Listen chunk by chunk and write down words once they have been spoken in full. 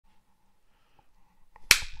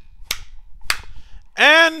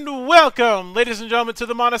And welcome, ladies and gentlemen, to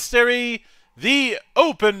the monastery, the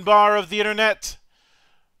open bar of the internet,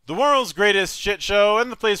 the world's greatest shit show,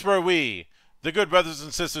 and the place where we, the good brothers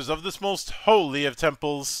and sisters of this most holy of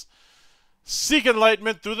temples, seek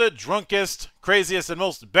enlightenment through the drunkest, craziest, and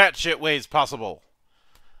most batshit ways possible.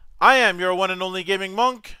 I am your one and only gaming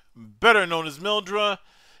monk, better known as Mildra,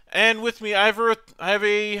 and with me I have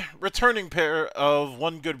a returning pair of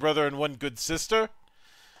one good brother and one good sister.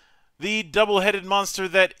 The double-headed monster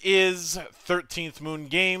that is 13th Moon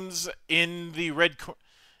Games. In the red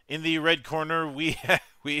corner, we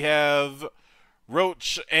have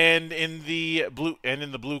Roach, and in the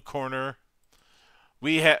blue corner,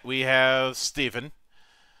 we have Steven.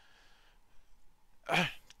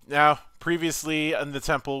 Now, previously in the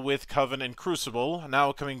temple with Coven and Crucible,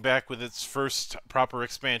 now coming back with its first proper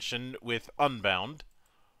expansion with Unbound.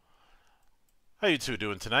 How you two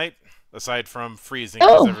doing tonight? Aside from freezing,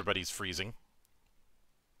 because everybody's freezing.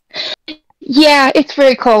 Yeah, it's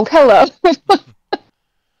very cold. Hello.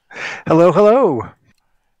 Hello, hello.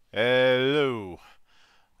 Hello.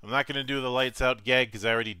 I'm not going to do the lights out gag because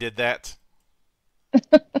I already did that.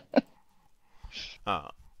 I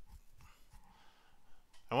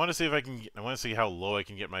want to see if I can. I want to see how low I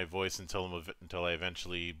can get my voice until I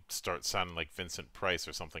eventually start sounding like Vincent Price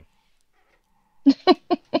or something.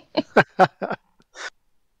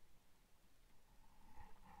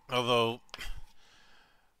 Although,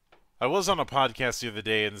 I was on a podcast the other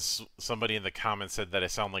day and somebody in the comments said that I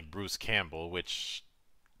sound like Bruce Campbell, which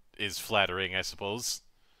is flattering, I suppose.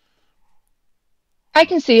 I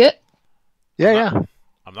can see it. Yeah.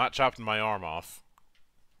 I'm not chopping my arm off.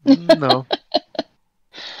 No.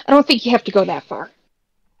 I don't think you have to go that far.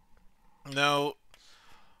 No,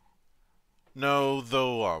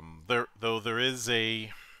 though there is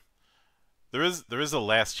a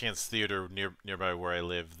Last Chance Theater nearby where I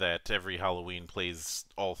live that every Halloween plays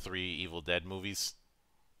all 3 Evil Dead movies.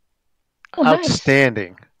 Oh,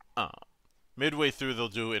 outstanding. Nice. Midway through, they'll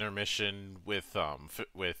do intermission with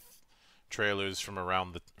trailers from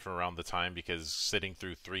around the time, because sitting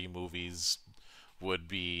through 3 movies would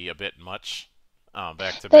be a bit much.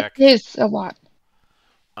 Back to back. That is a lot.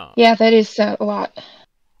 Yeah, that is a lot.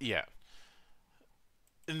 Yeah.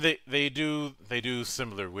 And they do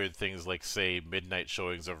similar weird things, like, say, midnight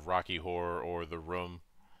showings of Rocky Horror or The Room.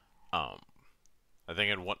 I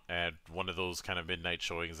think at one of those kind of midnight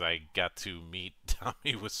showings, I got to meet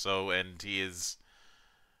Tommy Wiseau, and he is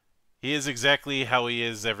exactly how he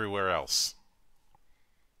is everywhere else.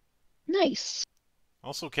 Nice.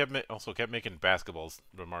 Also kept making basketball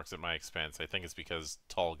remarks at my expense. I think it's because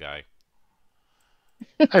tall guy.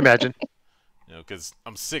 I imagine. Because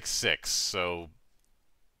I'm 6'6", so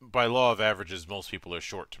by law of averages, most people are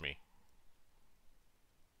short to me.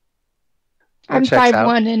 I'm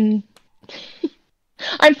 5'1", and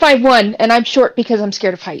I'm 5'1", and I'm short because I'm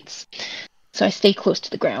scared of heights. So I stay close to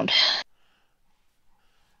the ground.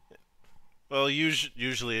 Well,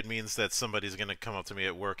 usually it means that somebody's going to come up to me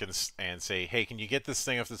at work and say, "Hey, can you get this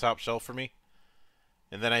thing off the top shelf for me?"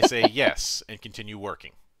 And then I say yes and continue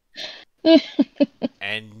working.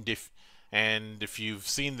 And if you've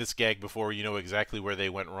seen this gag before, you know exactly where they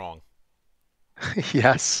went wrong.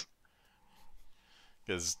 Yes.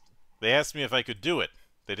 Because they asked me if I could do it.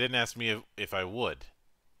 They didn't ask me if I would.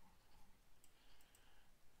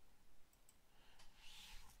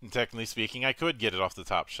 And technically speaking, I could get it off the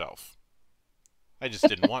top shelf. I just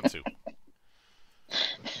didn't want to.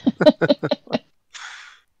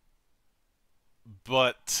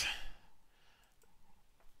 But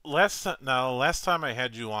last time I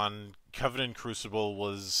had you on, Coven and Crucible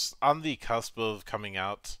was on the cusp of coming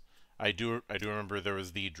out. I do remember there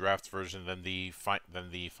was the draft version, then the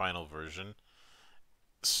final version.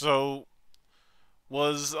 So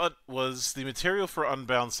was the material for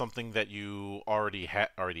Unbound something that you already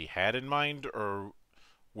had in mind, or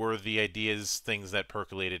were the ideas things that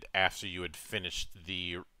percolated after you had finished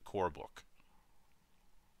the core book?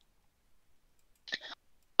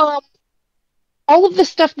 All of the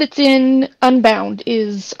stuff that's in Unbound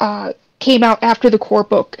came out after the core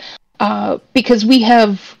book, because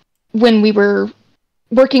when we were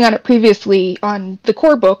working on it previously on the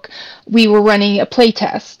core book, we were running a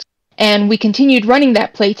playtest, and we continued running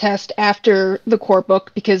that playtest after the core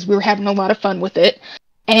book because we were having a lot of fun with it.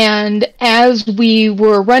 And as we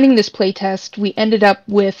were running this playtest, we ended up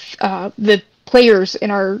with the players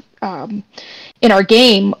in our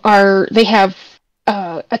game they have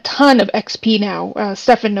a ton of XP now.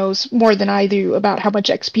 Stefan knows more than I do about how much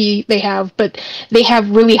XP they have, but they have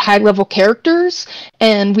really high-level characters,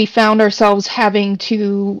 and we found ourselves having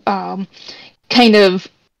to kind of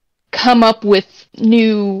come up with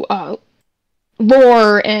new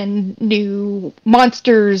lore and new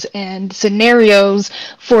monsters and scenarios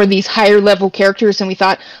for these higher level characters, and we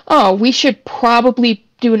thought, oh, we should probably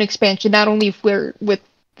do an expansion not only with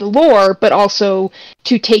the lore, but also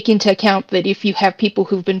to take into account that if you have people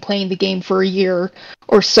who've been playing the game for a year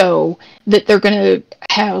or so, that they're going to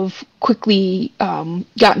have quickly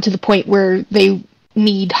gotten to the point where they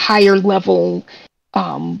need higher level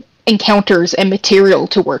encounters and material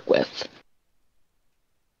to work with.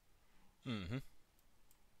 Mm-hmm.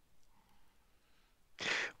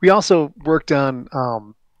 We also worked on,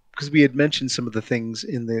 because we had mentioned some of the things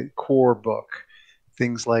in the core book,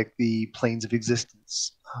 things like the planes of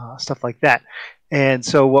existence, stuff like that. And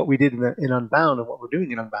so what we did in Unbound, and what we're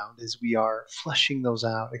doing in Unbound, is we are fleshing those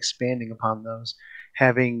out, expanding upon those,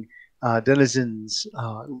 having denizens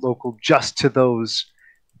local just to those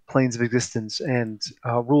planes of existence, and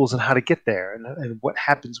rules on how to get there, and what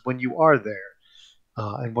happens when you are there,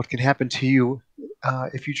 and what can happen to you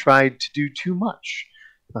if you try to do too much.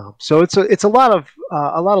 So it's a lot of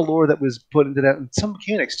lore that was put into that, and some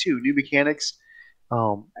mechanics too, new mechanics,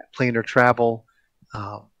 planar travel,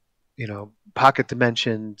 pocket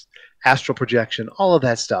dimensions, astral projection, all of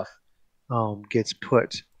that stuff gets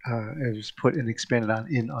put it was put and expanded on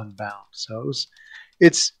in Unbound. So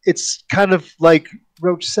it's kind of like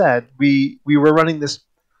Roach said, we were running this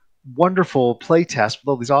wonderful play test with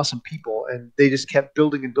all these awesome people, and they just kept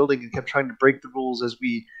building and building and kept trying to break the rules as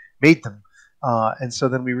we made them. And so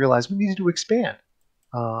then we realized we needed to expand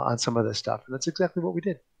on some of this stuff, and that's exactly what we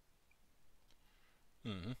did.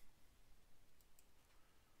 Mm-hmm.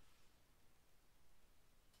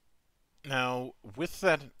 Now, with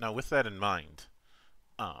that in mind,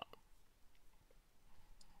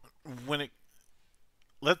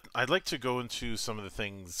 I'd like to go into some of the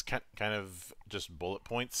things, kind of just bullet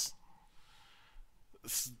points.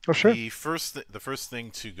 Oh, sure. The first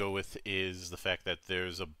thing to go with is the fact that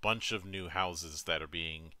there's a bunch of new houses that are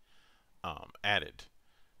being added.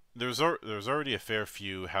 There's already a fair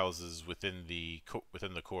few houses within the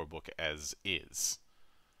core book as is.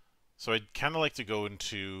 So I'd kind of like to go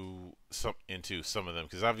into some of them,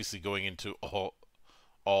 because obviously going into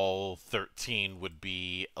all 13 would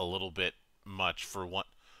be a little bit much for one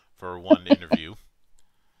interview.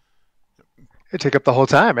 It took up the whole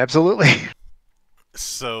time, absolutely.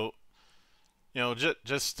 So,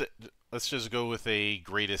 just let's just go with a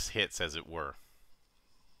greatest hits, as it were.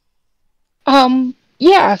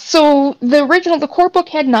 Yeah, so the core book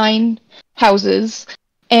had 9 houses,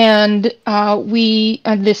 and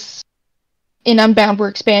this in Unbound we're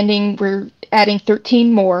expanding, we're adding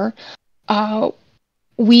 13 more.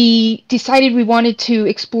 We decided we wanted to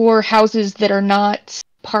explore houses that are not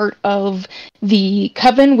part of the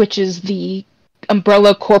Coven, which is the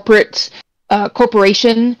umbrella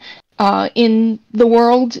corporation in the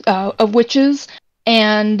world of witches.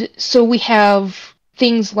 And so we have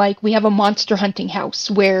things like, we have a monster hunting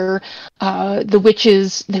house where the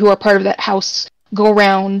witches who are part of that house go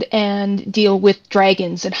around and deal with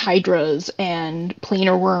dragons and hydras and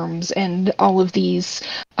planar worms and all of these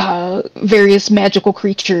various magical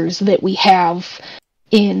creatures that we have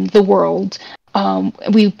in the world.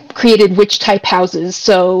 We created witch type houses,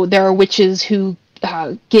 so there are witches who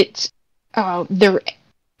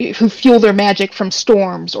who fuel their magic from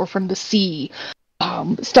storms or from the sea,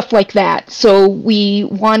 stuff like that. So we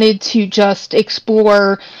wanted to just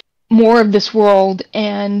explore more of this world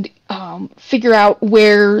and figure out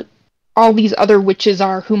where all these other witches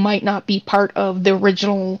are who might not be part of the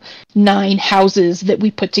original 9 houses that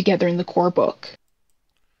we put together in the core book.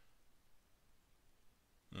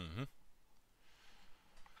 Mm-hmm.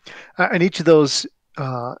 And each of those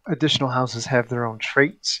additional houses have their own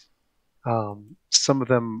traits. Some of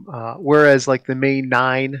them, whereas like the main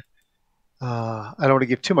 9, I don't want to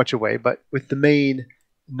give too much away, but with the main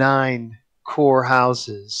 9 core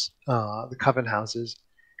houses, the Coven houses,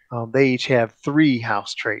 they each have 3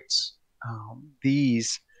 house traits.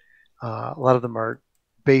 These, a lot of them are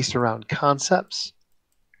based around concepts,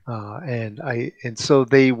 and so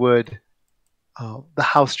they would, the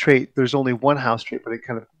house trait. There's only one house trait, but it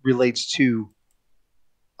kind of relates to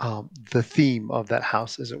the theme of that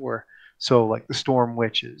house, as it were. So, like the Storm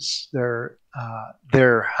Witches, their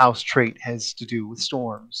house trait has to do with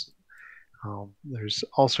storms. There's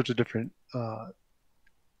all sorts of different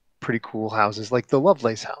pretty cool houses, like the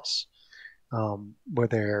Lovelace house, where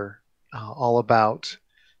they're all about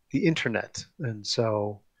the internet, and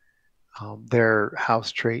so their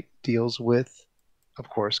house trait deals with, of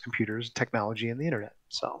course, computers, technology, and the internet.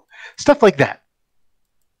 So stuff like that.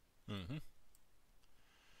 Mm-hmm.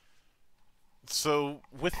 So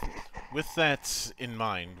with that in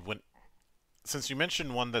mind, since you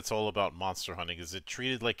mentioned one that's all about monster hunting, is it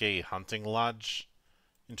treated like a hunting lodge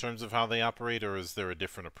in terms of how they operate, or is there a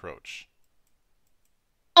different approach?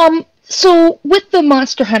 So with the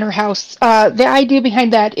Monster Hunter house, the idea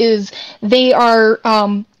behind that is they are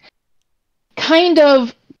kind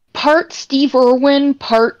of part Steve Irwin,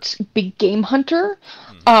 part big game hunter,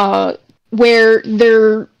 Mm-hmm. where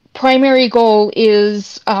their primary goal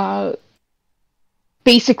is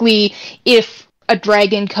basically if a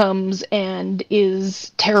dragon comes and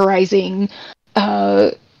is terrorizing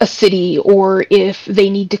a city, or if they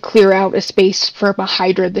need to clear out a space from a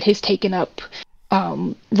hydra that has taken up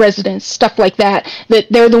residents, stuff like that, that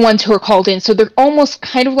they're the ones who are called in. So they're almost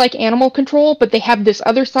kind of like animal control, but they have this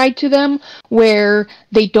other side to them where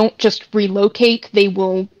they don't just relocate, they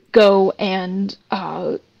will go and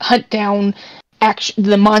hunt down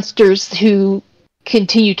the monsters who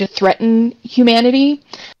continue to threaten humanity.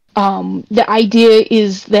 The idea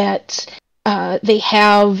is that they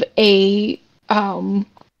have a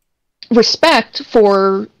respect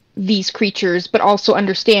for these creatures, but also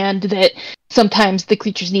understand that sometimes the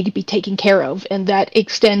creatures need to be taken care of, and that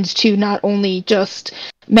extends to not only just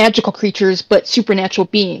magical creatures, but supernatural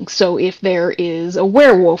beings. So if there is a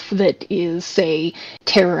werewolf that is, say,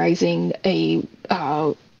 terrorizing a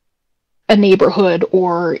neighborhood,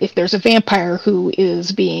 or if there's a vampire who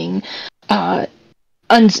is being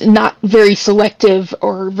not very selective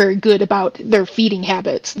or very good about their feeding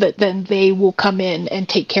habits, that then they will come in and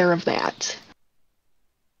take care of that.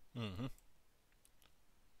 Mm-hmm.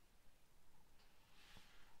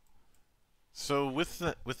 So with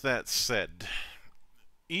that said,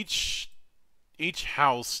 each each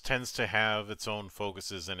house tends to have its own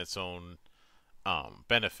focuses and its own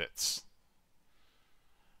benefits,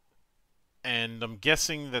 and I'm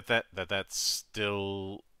guessing that's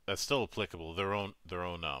still applicable. Their own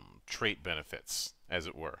trait benefits, as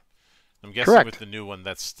it were. I'm guessing with Correct. the new one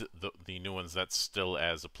the new ones that's still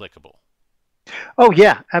as applicable. Oh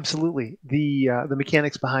yeah, absolutely. The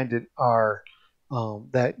mechanics behind it are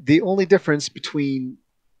that the only difference between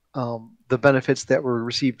the benefits that were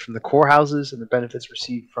received from the core houses and the benefits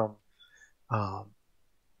received from um,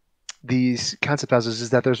 these concept houses is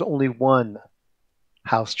that there's only one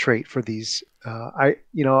house trait for these. I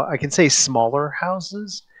can say smaller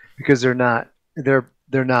houses because they're not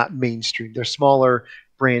mainstream. They're smaller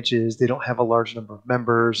branches. They don't have a large number of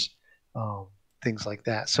members, um, things like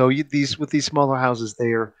that. So these with these smaller houses,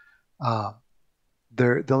 uh,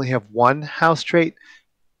 they only have one house trait.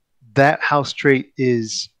 That house trait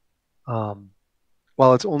is um,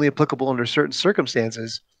 while it's only applicable under certain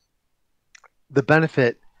circumstances, the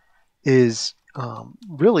benefit is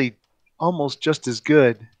really almost just as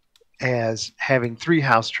good as having three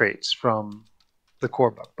house traits from the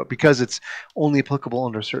core book. But because it's only applicable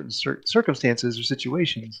under certain circumstances or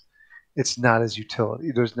situations, it's not as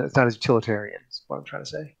utility. It's not as utilitarian. Is what I'm trying to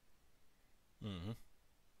say. Mm-hmm.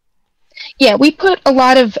 Yeah, we put a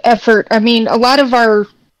lot of effort. I mean, a lot of our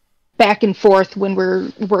back and forth when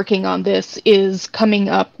we're working on this is coming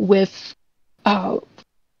up with uh,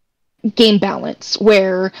 game balance,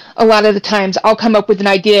 where a lot of the times I'll come up with an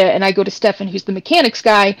idea and I go to Stefan, who's the mechanics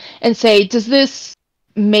guy, and say, does this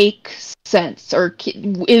make sense? Or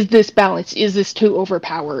is this balanced? Is this too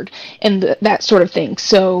overpowered? And that sort of thing.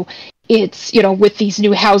 So it's, with these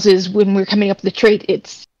new houses, when we're coming up with the trait,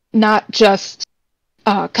 it's not just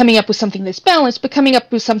coming up with something that's balanced, but coming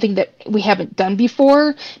up with something that we haven't done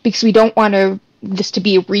before, because we don't want this to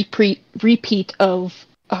be a repeat of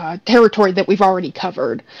territory that we've already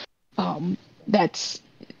covered. Um, that's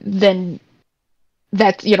then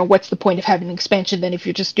that's what's the point of having an expansion then if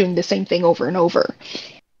you're just doing the same thing over and over?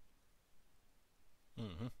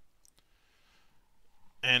 Mm-hmm.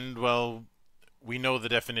 And well, we know the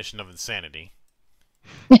definition of insanity.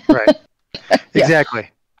 Right. Yeah. Exactly.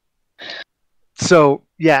 So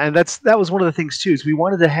yeah, and that was one of the things too. Is we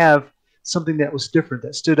wanted to have something that was different,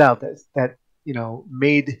 that stood out, that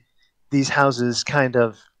made these houses kind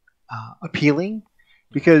of appealing,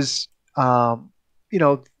 because um, you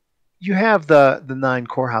know you have the nine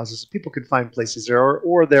core houses. People can find places there,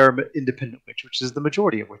 or they're independent witch, which is the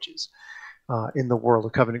majority of witches in the world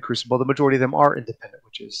of Coven and Crucible. The majority of them are independent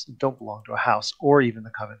witches, and don't belong to a house or even the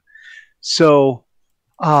Coven. So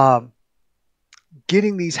um,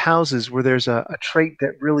 getting these houses where there's a trait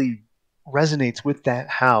that really resonates with that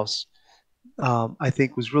house, I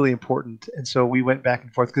think was really important. And so we went back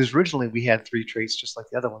and forth because originally we had three traits just like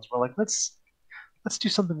the other ones. We're like, let's do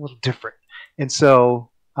something a little different. And so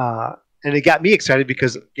and it got me excited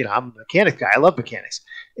because I'm a mechanics guy. I love mechanics,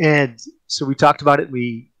 and so we talked about it.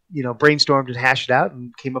 We brainstormed and hashed it out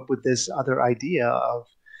and came up with this other idea of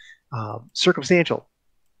circumstantial.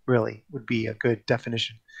 really would be a good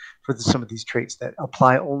definition for some of these traits that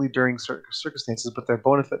apply only during certain circumstances, but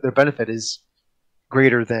their benefit is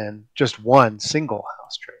greater than just one single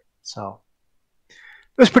house trait. So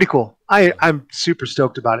it was pretty cool. I'm super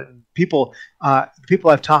stoked about it. And the people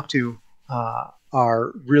I've talked to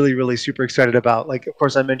are really, really super excited about. Like, of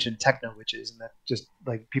course, I mentioned techno witches, and that just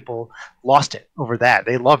like people lost it over that.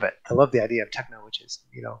 They love it. They love the idea of techno witches,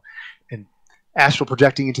 and astral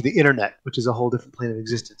projecting into the internet, which is a whole different plane of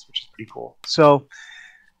existence, which is pretty cool. So,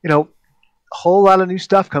 a whole lot of new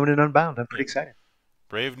stuff coming in Unbound. I'm pretty excited.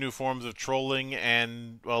 Brave new forms of trolling,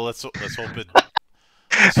 and well, let's hope it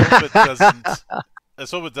doesn't.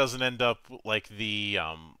 Let's hope it doesn't end up like the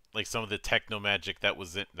like some of the techno magic that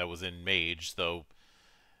was in Mage, though.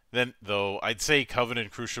 Though I'd say Coven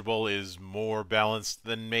and Crucible is more balanced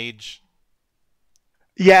than Mage.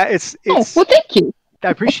 Yeah, it's. Oh, well, thank you. I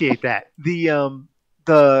appreciate that. The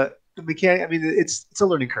mechanic. I mean, it's a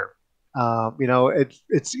learning curve.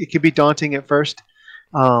 It can be daunting at first,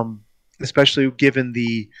 especially given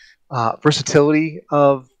the versatility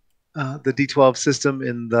of the D12 system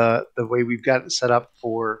and the way we've got it set up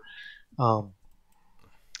for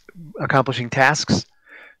accomplishing tasks.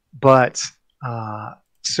 But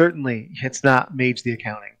certainly, it's not Mage the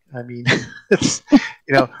Accounting. I mean, it's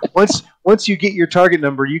once you get your target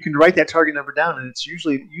number, you can write that target number down, and it's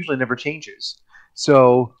usually never changes.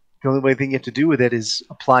 So the only thing you have to do with it is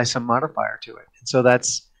apply some modifier to it. And so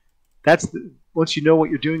that's once you know what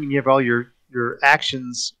you're doing and you have all your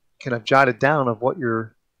actions kind of jotted down of what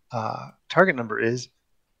your target number is,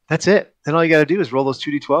 that's it. Then all you got to do is roll those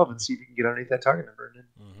 2d12 and see if you can get underneath that target number, and then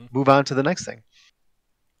move on to the next thing.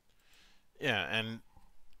 Yeah, and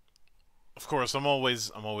of course, I'm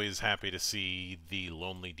always happy to see the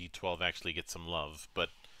lonely D12 actually get some love, but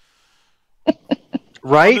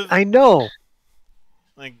right, I know.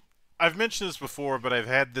 Like, I've mentioned this before, but I've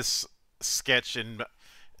had this sketch in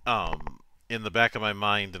the back of my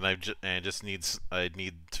mind, and I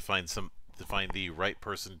need to find the right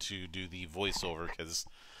person to do the voiceover, because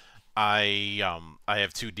I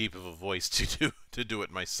have too deep of a voice to do it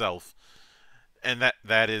myself, and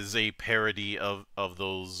that is a parody of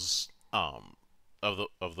those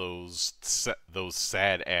those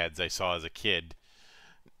sad ads I saw as a kid.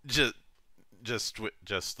 Just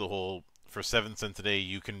the whole, for 7 cents a day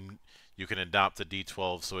you can adopt a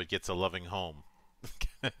D12 so it gets a loving home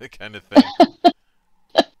kind of thing.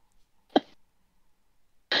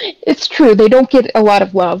 It's true. They don't get a lot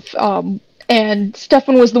of love. And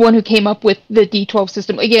Stefan was the one who came up with the D12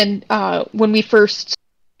 system. Again, when we first,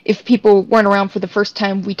 if people weren't around for the first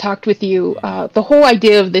time we talked with you, the whole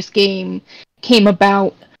idea of this game came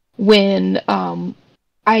about when I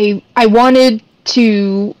wanted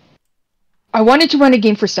to run a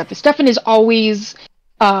game for Stefan. Stefan is always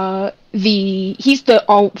he's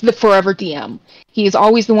the forever DM. He is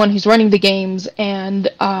always the one who's running the games, and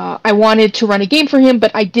I wanted to run a game for him,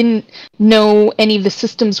 but I didn't know any of the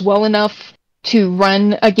systems well enough to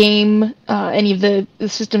run a game, any of the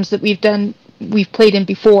systems that we've played in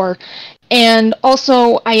before. And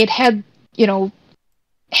also I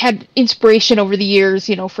had inspiration over the years,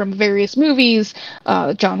 from various movies,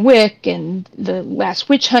 John Wick and The Last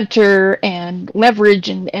Witch Hunter and Leverage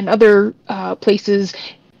and other places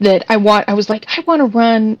that I was like, I want to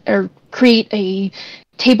run or create a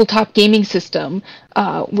tabletop gaming system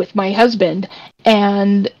with my husband.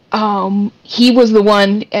 And he was the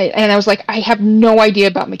one, and I was like, I have no idea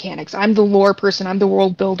about mechanics. I'm the lore person, I'm the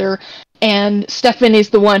world builder. And Stefan is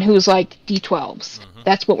the one who's like, D12s.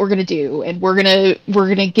 That's what we're gonna do, and we're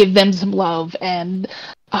gonna give them some love. And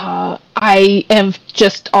I have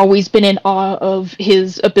just always been in awe of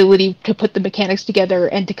his ability to put the mechanics together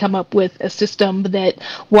and to come up with a system that,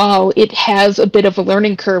 while it has a bit of a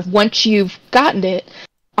learning curve, once you've gotten it,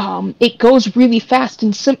 it goes really fast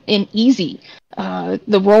and easy.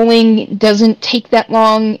 The rolling doesn't take that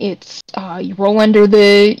long. It's you roll under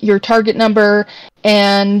your target number,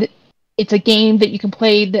 and it's a game that you can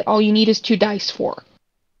play that all you need is 2 dice for.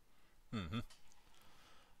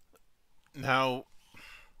 Now,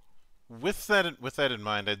 with that in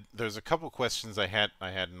mind, there's a couple questions I had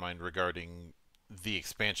in mind regarding the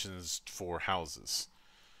expansions for houses.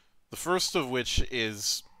 The first of which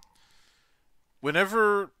is,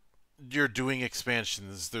 whenever you're doing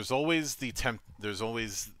expansions, there's always the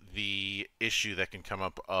issue that can come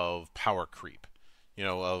up of power creep.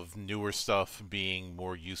 Of newer stuff being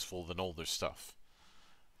more useful than older stuff.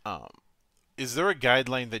 Is there a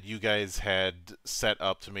guideline that you guys had set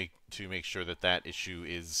up to make sure that issue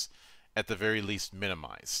is at the very least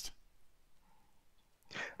minimized?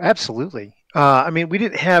 Absolutely. I mean, we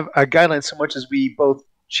didn't have a guideline so much as we both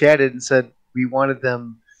chatted and said we wanted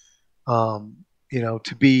them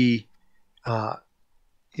to be,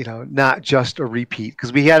 not just a repeat.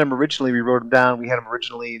 Because we had them originally, we wrote them down, we had them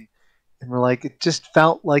originally, and we're like, it just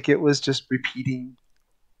felt like it was just repeating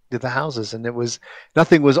the houses, and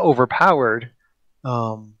nothing was overpowered.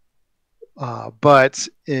 But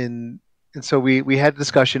and so we had a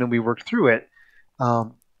discussion and we worked through it.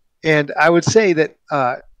 And I would say that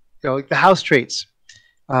like the house traits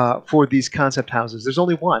for these concept houses, there's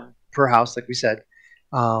only one per house, like we said.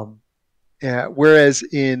 Whereas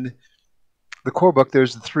in the core book,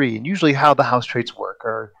 there's the 3, and usually how the house traits work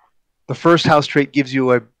are the first house trait gives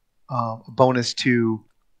you a bonus to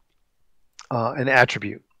an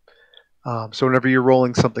attribute. So whenever you're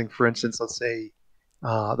rolling something, for instance, let's say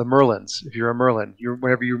the Merlins, if you're a Merlin,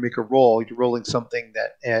 whenever you make a roll, you're rolling something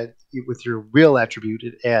that adds with your real attribute.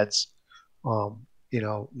 It adds,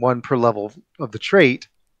 1 per level of the trait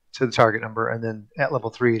to the target number, and then at level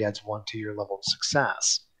 3, it adds 1 to your level of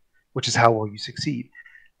success, which is how well you succeed.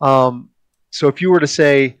 So if you were to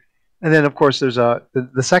say, and then of course there's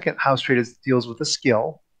the second house trait deals with a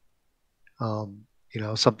skill,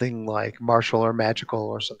 something like martial or magical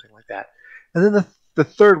or something like that, and then the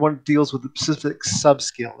third one deals with a specific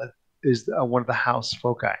sub-skill that is one of the house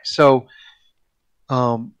foci. So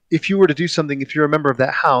if you were to do something, if you're a member of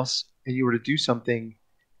that house and you were to do something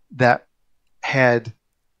that had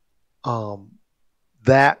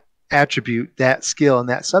that attribute, that skill, and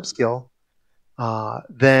that sub-skill,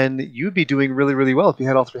 then you'd be doing really, really well if you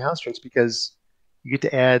had all 3 house traits, because you get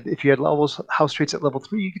to add, if you had house traits at level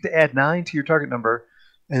 3, you get to add 9 to your target number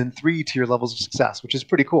and 3 to your levels of success, which is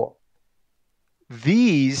pretty cool.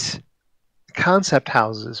 These concept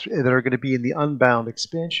houses that are going to be in the Unbound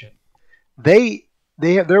expansion, they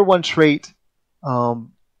have their one trait,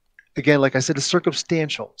 again, like I said, is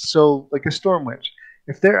circumstantial. So like a storm witch,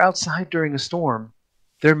 if they're outside during a storm,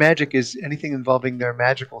 their magic is anything involving their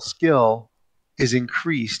magical skill is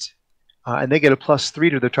increased, and they get a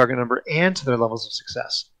 +3 to their target number and to their levels of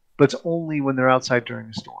success. But it's only when they're outside during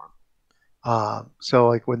a storm. So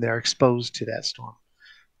like when they're exposed to that storm.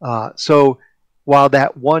 So while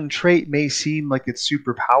that one trait may seem like it's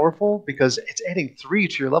super powerful because it's adding 3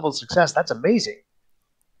 to your level of success, that's amazing.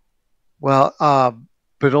 Well,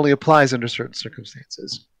 but it only applies under certain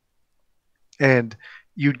circumstances. And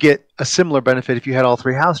you'd get a similar benefit if you had all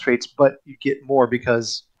 3 house traits, but you get more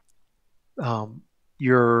because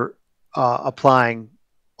you're applying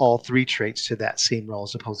all 3 traits to that same roll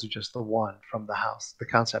as opposed to just the one from the house, the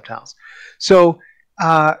concept house. So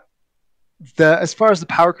as far as the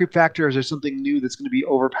power creep factor, is there something new that's going to be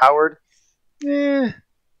overpowered? I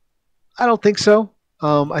don't think so.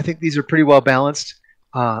 I think these are pretty well balanced.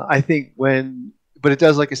 I think but it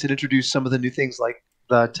does, like I said, introduce some of the new things like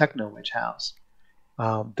the Techno Witch house.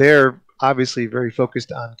 They're obviously very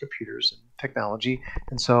focused on computers and technology,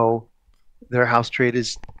 and so their house trait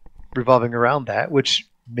is revolving around that, which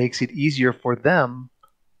makes it easier for them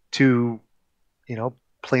to,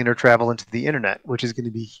 planar travel into the internet, which is going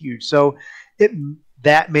to be huge. So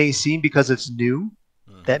that may seem, because it's new,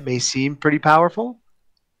 that may seem pretty powerful,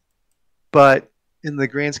 but in the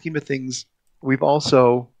grand scheme of things, we've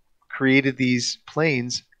also created these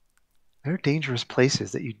planes. They're dangerous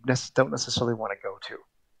places that you don't necessarily want to go to.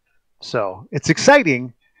 So it's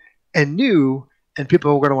exciting and new, and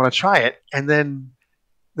people are going to want to try it. And then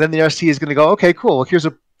the RC is going to go, okay, cool. Well, here's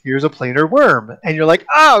a planar worm, and you're like,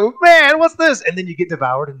 oh man, what's this? And then you get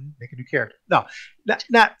devoured and make a new character. No, not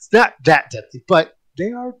that deadly, but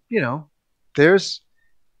they are. There's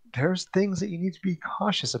things that you need to be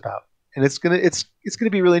cautious about, and it's gonna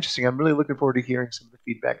be really interesting. I'm really looking forward to hearing some of the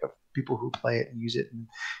feedback of people who play it and use it and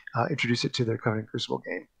introduce it to their Coven and Crucible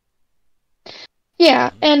game.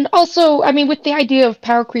 Yeah, and also, I mean, with the idea of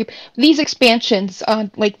power creep, these expansions,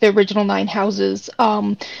 like the original 9 houses,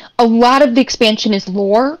 a lot of the expansion is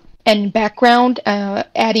lore and background,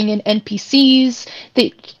 adding in NPCs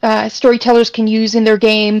that storytellers can use in their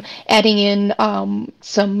game, adding in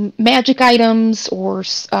some magic items or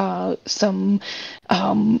some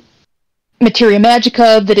materia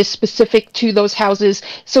magica that is specific to those houses.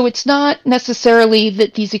 So it's not necessarily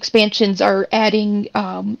that these expansions are adding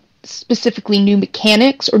specifically new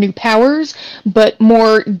mechanics or new powers, but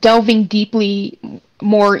more delving deeply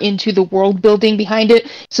more into the world building behind it,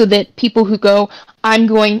 so that people who go, I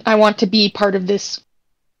want to be part of this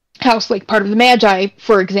house, like part of the Magi,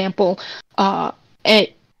 for example,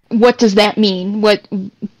 what does that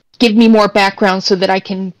mean? Give me more background so that I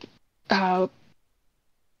can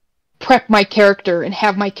prep my character and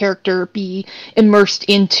have my character be immersed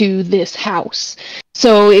into this house.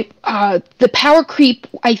 So the power creep,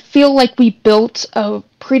 I feel like we built a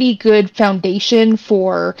pretty good foundation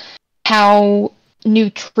for how new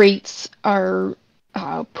traits are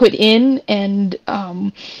put in and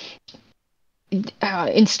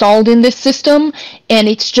installed in this system, and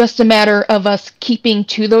it's just a matter of us keeping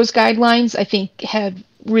to those guidelines. I think have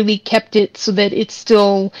really kept it so that it's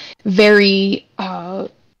still very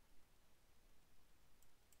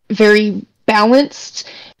very balanced,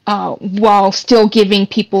 while still giving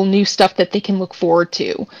people new stuff that they can look forward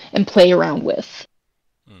to and play around with.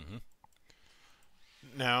 Mm-hmm.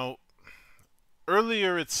 Now,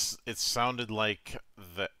 earlier it sounded like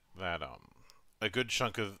that a good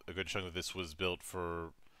chunk of this was built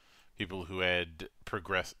for people who had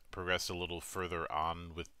progressed a little further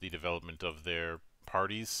on with the development of their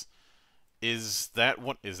parties. Is that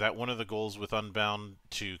one of the goals with Unbound,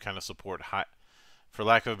 to kind of support high, for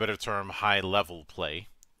lack of a better term, high level play?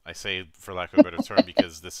 I say for lack of a better term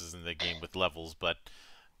because this isn't a game with levels, but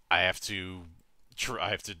I have to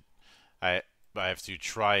I have to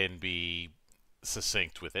try and be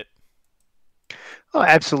succinct with it. Oh,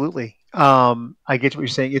 absolutely. I get what you're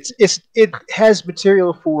saying. It has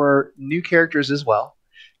material for new characters as well,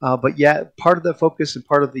 but yeah, part of the focus and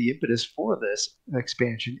part of the impetus for this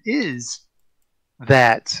expansion is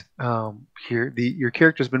that your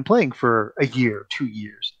character's been playing for a year, 2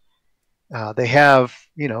 years. They have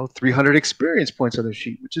 300 experience points on their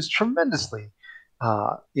sheet, which is tremendously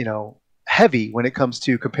heavy when it comes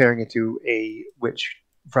to comparing it to a witch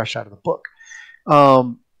fresh out of the book.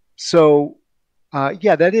 So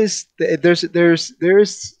yeah, that is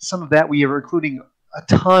there's some of that. We are including a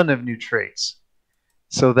ton of new traits,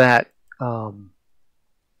 so that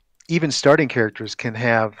even starting characters can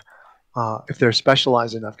have, if they're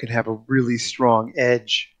specialized enough, can have a really strong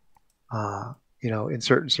edge, in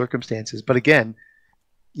certain circumstances. But again,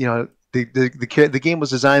 the game was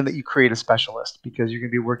designed that you create a specialist because you're going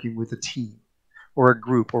to be working with a team or a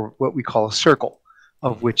group or what we call a circle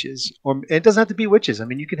of witches. Or it doesn't have to be witches. I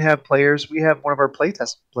mean, you can have players. We have one of our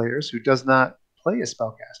playtest players who does not play a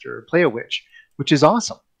spellcaster or play a witch, which is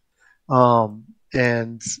awesome. So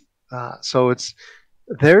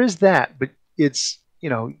there is that, but it's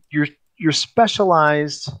you're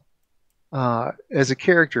specialized as a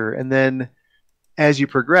character, and then as you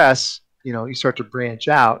progress, you start to branch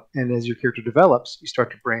out, and as your character develops, you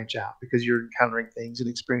start to branch out because you're encountering things and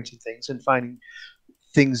experiencing things and finding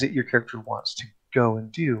things that your character wants to go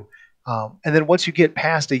and do. And then once you get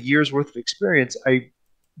past a year's worth of experience,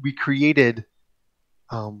 we created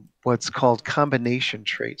what's called combination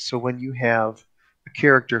traits. So when you have a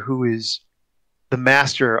character who is the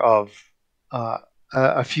master of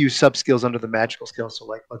a few sub skills under the magical skill, so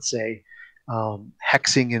like let's say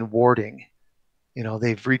hexing and warding,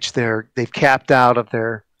 they've capped out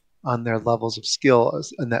on their levels of skill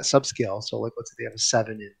in that sub skill. So like let's say they have a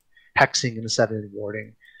 7 in hexing and a 7 in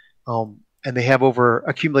warding, and they have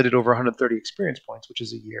accumulated over 130 experience points, which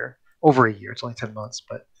is over a year. It's only 10 months,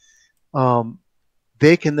 but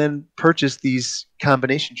they can then purchase these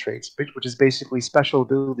combination traits, which is basically special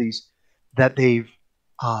abilities that they've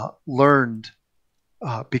learned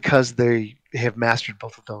because they have mastered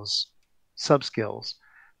both of those sub skills.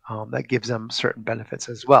 That gives them certain benefits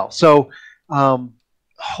as well. So a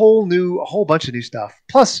whole bunch of new stuff,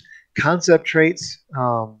 plus concept traits,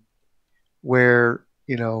 where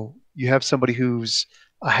you have somebody who's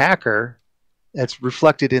a hacker that's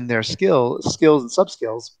reflected in their skills and sub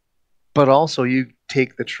skills, but also you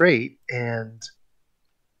take the trait and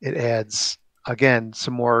it adds again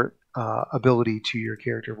some more ability to your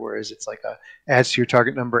character, whereas it's like adds to your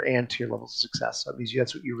target number and to your levels of success. So that means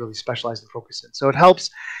that's what you really specialize and focus in. So it helps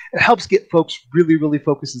get folks really, really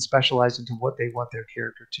focused and specialized into what they want their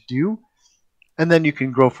character to do, and then you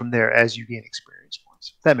can grow from there as you gain experience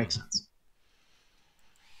points. If that makes sense.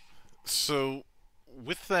 So,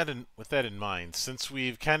 with that in mind, since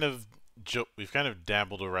we've kind of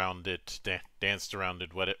dabbled around it, danced around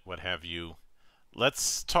it, what have you,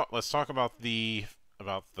 let's talk about the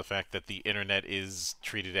fact that the internet is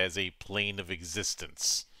treated as a plane of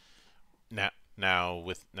existence now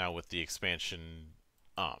with the expansion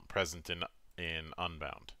present in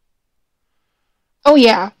Unbound. Oh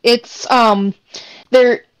yeah, it's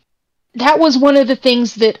there. That was one of the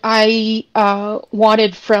things that I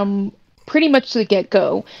wanted from pretty much the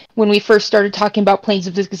get-go when we first started talking about planes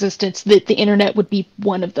of existence, that the internet would be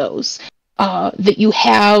one of those. That you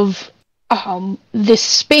have this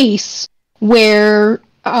space where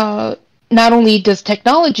not only does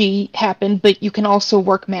technology happen, but you can also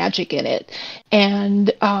work magic in it.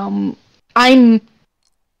 And I'm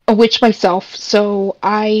a witch myself, so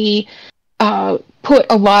I put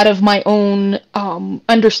a lot of my own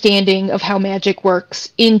understanding of how magic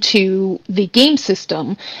works into the game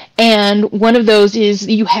system. And one of those is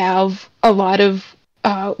you have a lot of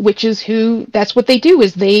witches who, that's what they do,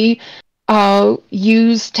 is they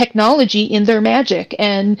use technology in their magic.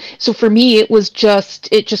 And so for me, it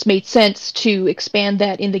just made sense to expand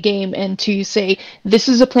that in the game and to say, this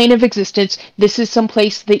is a plane of existence. This is some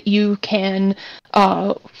place that you can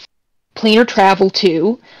planar travel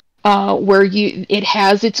to, where it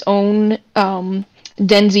has its own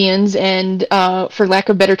denzians and, for lack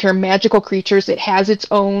of a better term, magical creatures. It has its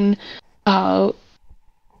own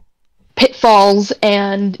pitfalls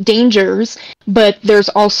and dangers, but there's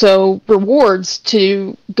also rewards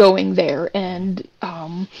to going there. And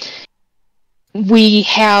we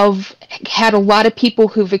have had a lot of people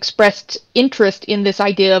who've expressed interest in this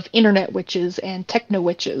idea of internet witches and techno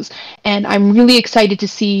witches, and I'm really excited to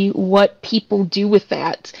see what people do with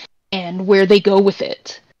that and where they go with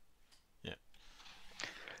it.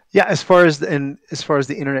 Yeah, as far as the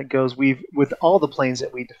internet goes, we've, with all the planes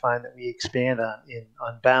that we define, that we expand on in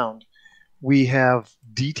Unbound, we have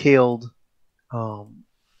detailed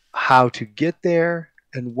how to get there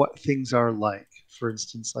and what things are like. For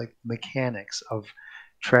instance, like mechanics of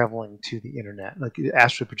traveling to the internet, like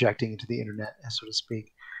astral projecting into the internet, so to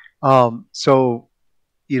speak. So,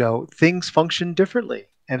 things function differently,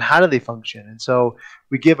 and how do they function? And so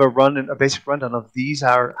we give a basic rundown of these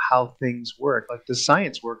are how things work. Like, does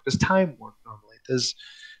science work? Does time work normally?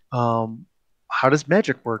 How does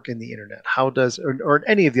magic work in the internet? How does, or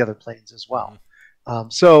any of the other planes as well?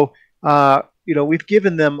 We've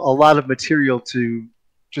given them a lot of material to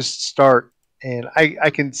just start, and I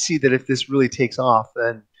can see that if this really takes off,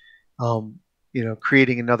 then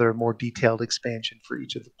creating another more detailed expansion for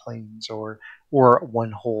each of the planes, or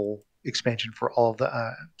one whole expansion for all of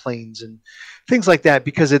the planes and things like that,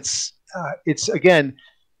 because it's again,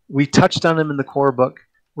 we touched on them in the core book.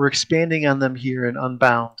 We're expanding on them here in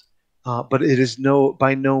Unbound, but it is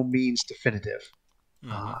by no means definitive.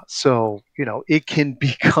 So it can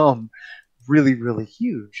become really, really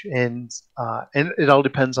huge, and it all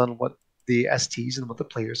depends on what the STs and what the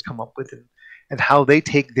players come up with, and how they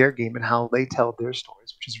take their game and how they tell their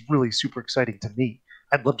stories, which is really super exciting to me.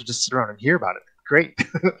 I'd love to just sit around and hear about it. Great.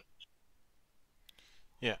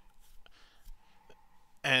 Yeah.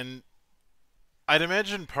 And I'd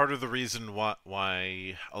imagine part of the reason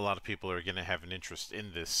why a lot of people are going to have an interest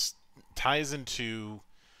in this ties into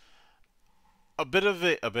a bit of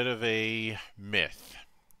a myth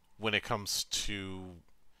when it comes to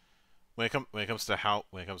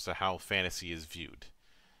how fantasy is viewed.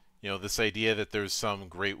 This idea that there's some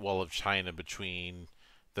great wall of China between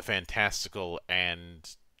the fantastical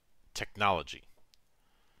and technology.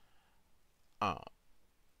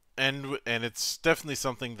 And it's definitely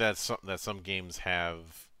something that some games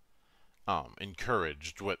have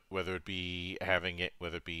encouraged, whether it be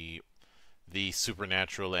the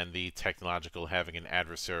supernatural and the technological having an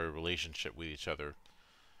adversarial relationship with each other,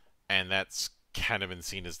 and that's kind of been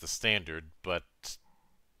seen as the standard. But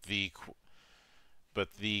the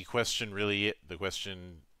question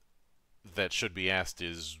that should be asked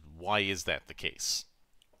is, why is that the case?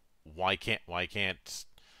 Why can't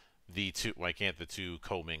the two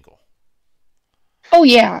commingle? Oh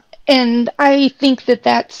yeah, and I think that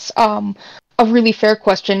that's a really fair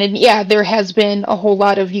question. And yeah, there has been a whole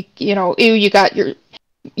lot of you got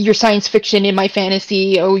your science fiction in my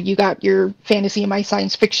fantasy. Oh, you got your fantasy in my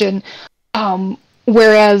science fiction.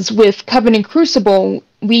 Whereas with Coven and Crucible,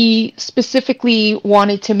 we specifically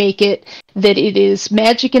wanted to make it that it is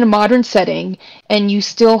magic in a modern setting, and you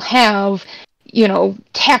still have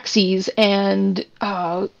taxis and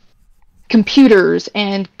computers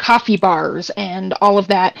and coffee bars and all of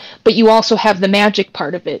that, but you also have the magic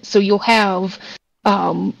part of it. So you'll have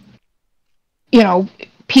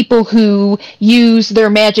people who use their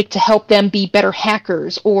magic to help them be better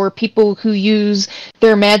hackers, or people who use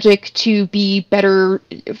their magic to be better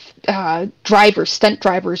stunt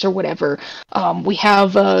drivers, or whatever. We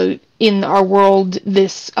have in our world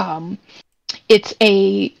this it's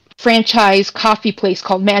a franchise coffee place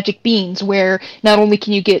called Magic Beans, where not only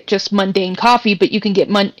can you get just mundane coffee, but you can get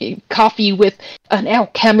coffee with an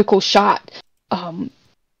alchemical shot.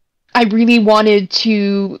 I really wanted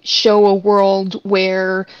to show a world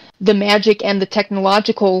where the magic and the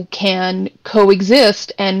technological can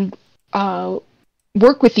coexist and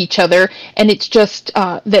work with each other, and it's just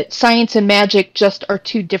that science and magic just are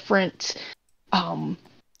two different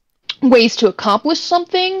ways to accomplish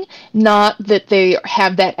something, not that they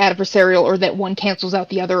have that adversarial, or that one cancels out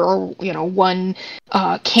the other, or one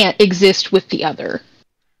can't exist with the other.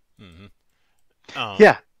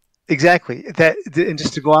 Yeah, exactly. That, and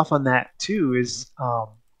just to go off on that too, is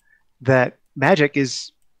that magic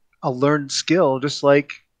is a learned skill, just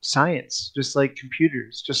like science, just like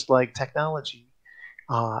computers, just like technology.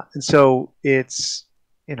 And so it's,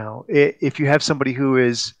 if you have somebody who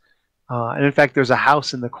is, and in fact, there's a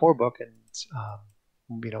house in the core book, and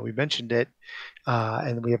we mentioned it,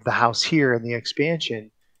 and we have the house here in the expansion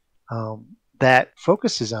that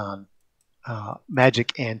focuses on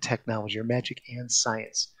magic and technology, or magic and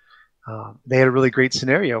science. They had a really great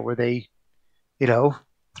scenario where they,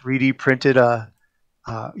 3D printed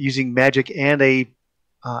using magic and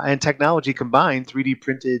technology combined, 3D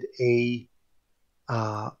printed a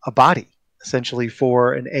body essentially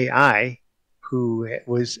for an AI who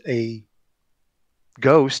was a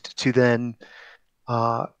ghost to then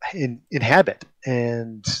inhabit.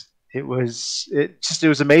 And it was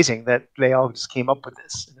amazing that they all just came up with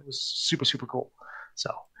this, and it was super super cool. So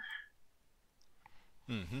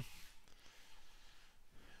Mm-hmm.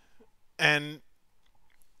 And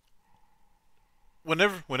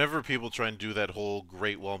whenever people try and do that whole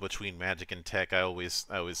great wall between magic and tech, I always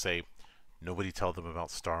say, nobody tell them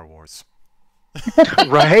about Star Wars.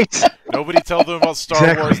 right. Nobody tell them about Star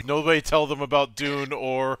Exactly. Wars. Nobody tell them about Dune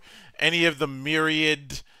or any of the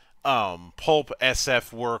myriad pulp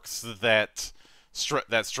SF works that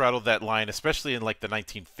straddled that line, especially in like the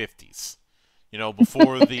 1950s.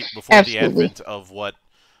 Before the Absolutely. advent of what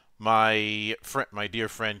my dear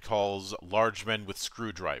friend calls large men with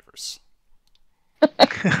screwdrivers.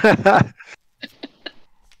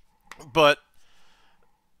 But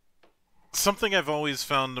something I've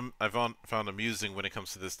found amusing when it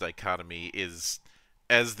comes to this dichotomy is,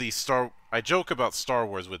 I joke about Star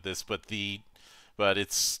Wars with this, but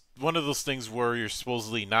it's one of those things where you're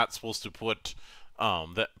supposedly not supposed to put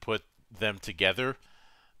them together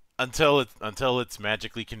until it's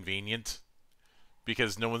magically convenient,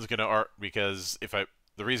 because no one's gonna because if I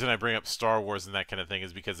the reason I bring up Star Wars and that kind of thing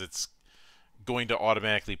is because it's going to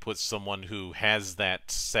automatically put someone who has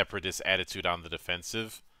that separatist attitude on the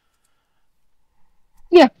defensive.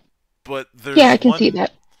 Yeah. But Yeah, there's I can see one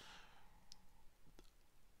that.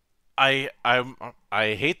 I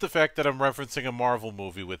hate the fact that I'm referencing a Marvel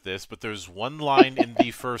movie with this, but there's one line in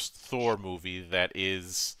the first Thor movie that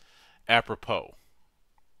is apropos.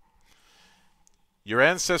 Your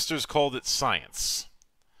ancestors called it science.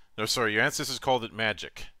 No, sorry, your ancestors called it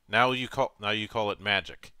magic. Now you call it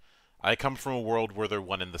magic. I come from a world where they're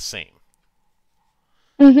one and the same.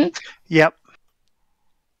 Hmm. Yep.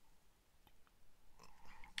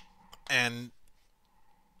 And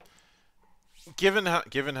given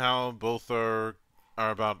how both are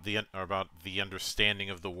about the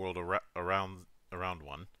understanding of the world around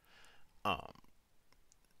one, um,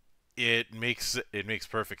 it makes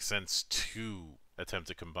perfect sense to attempt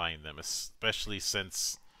to combine them, especially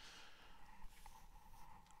since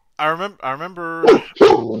I remember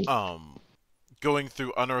um going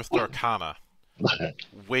through Unearthed Arcana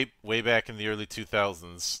way back in the early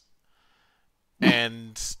 2000s,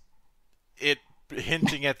 and it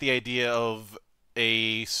hinting at the idea of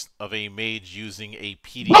a mage using a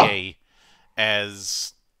PDA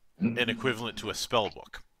as an equivalent to a spell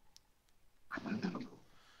book.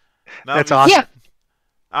 Now, That's awesome. Yeah.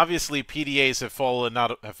 obviously PDAs have fallen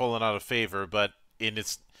out of favor, but in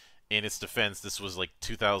its defense, this was like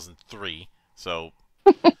 2003. So,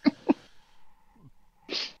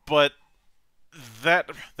 but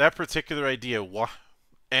that particular idea,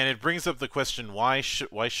 and it brings up the question: why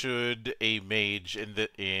should a mage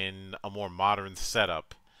in a more modern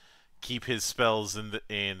setup keep his spells in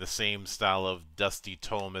the same style of dusty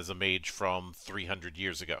tome as a mage from 300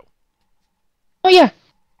 years ago? Oh yeah,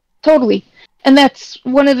 totally. And that's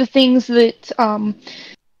one of the things that,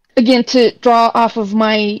 again, to draw off of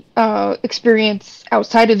my experience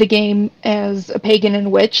outside of the game as a pagan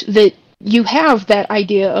and witch, that you have that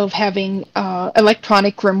idea of having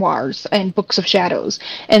electronic grimoires and books of shadows.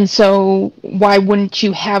 And so, why wouldn't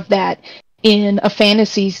you have that in a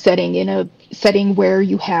fantasy setting, in a setting where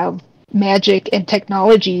you have magic and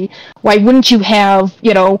technology? Why wouldn't you have,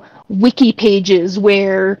 wiki pages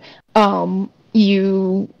where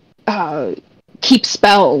you keep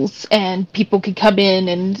spells and people could come in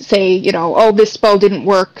and say, oh, this spell didn't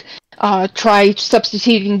work. Try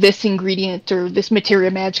substituting this ingredient or this materia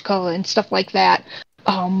magica and stuff like that.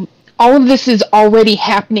 Um, all of this is already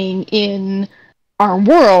happening in our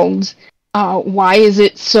world. Why is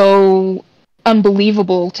it so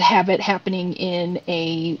unbelievable to have it happening in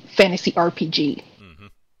a fantasy RPG? Mm-hmm.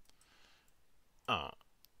 Uh,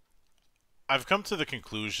 I've come to the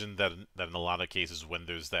conclusion that in a lot of cases, when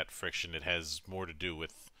there's that friction, it has more to do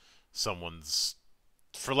with someone's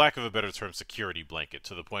for lack of a better term, security blanket,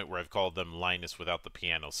 to the point where I've called them Linus without the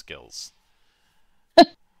piano skills.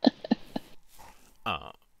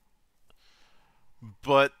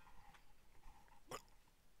 But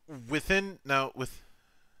within now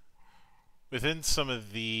within some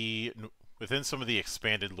of the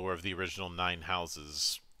expanded lore of the original 9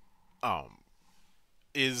 houses,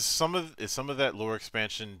 is some of that lore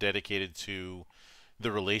expansion dedicated to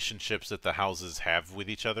the relationships that the houses have with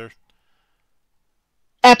each other?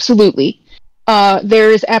 Absolutely.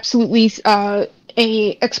 There is absolutely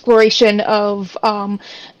a exploration of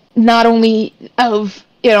not only of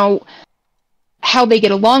how they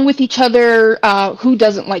get along with each other, who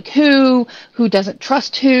doesn't like who doesn't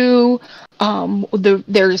trust who.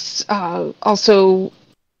 There's also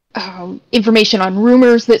information on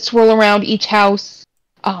rumors that swirl around each house.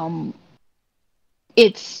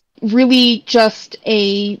 It's really just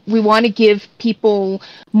we want to give people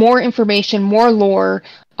more information, more lore,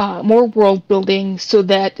 more world building, so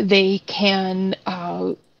that they can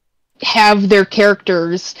have their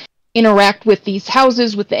characters interact with these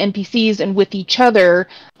houses, with the NPCs, and with each other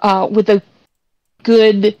with a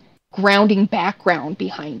good grounding background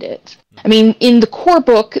behind it. I mean, in the core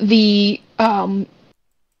book, the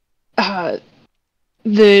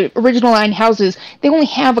original 9 houses, they only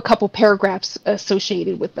have a couple paragraphs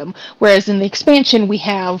associated with them, whereas in the expansion we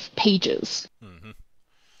have pages. Mm-hmm.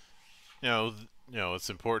 It's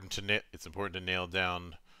important to nail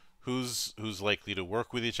down who's likely to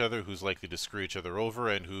work with each other, who's likely to screw each other over,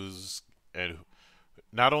 and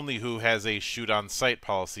not only who has a shoot on sight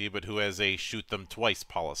policy, but who has a shoot them twice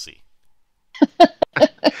policy.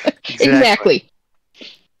 Exactly.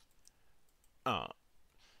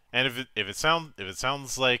 And if it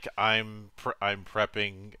sounds like I'm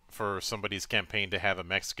prepping for somebody's campaign to have a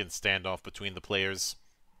Mexican standoff between the players,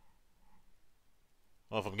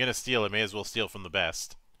 well, if I'm gonna steal, I may as well steal from the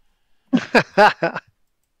best.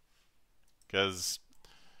 Because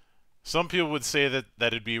some people would say that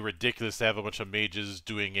it'd be ridiculous to have a bunch of mages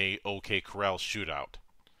doing a OK Corral shootout.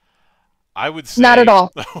 I would say not at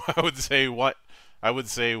all. I would say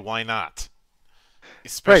why not?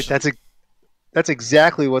 Especially, Right. That's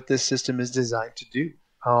exactly what this system is designed to do.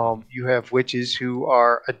 You have witches who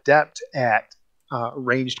are adept at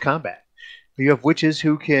ranged combat. You have witches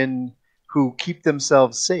who keep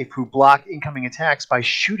themselves safe, who block incoming attacks by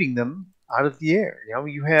shooting them out of the air.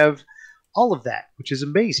 You have all of that, which is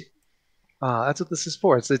amazing. That's what this is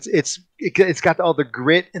for. It's got all the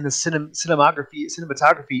grit and the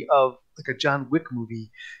cinematography of like a John Wick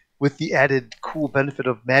movie, with the added cool benefit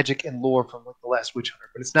of magic and lore from like The Last Witch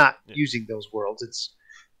Hunter. But it's not using those worlds. It's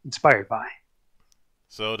inspired by.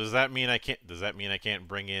 So does that mean I can't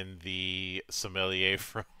bring in the sommelier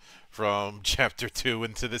from Chapter 2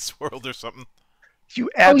 into this world or something?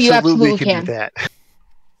 You absolutely can can do that.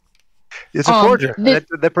 It's a forger.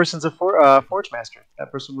 That person's a forge master.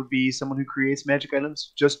 That person would be someone who creates magic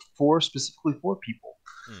items specifically for people.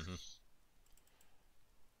 Mm-hmm.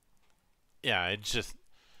 Yeah,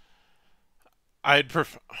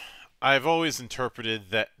 I've always interpreted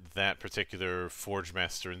that particular forge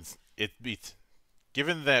master, and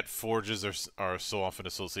given that forges are so often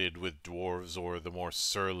associated with dwarves or the more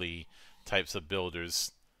surly types of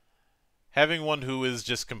builders, having one who is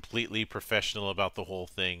just completely professional about the whole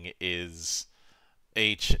thing is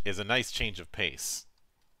a nice change of pace.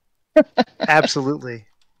 Absolutely.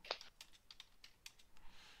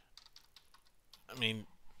 I mean,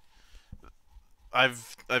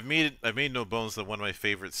 I've made no bones that one of my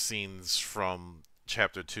favorite scenes from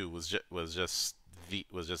Chapter 2 was just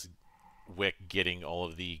Wick getting all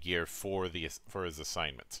of the gear for his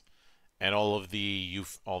assignment, and all the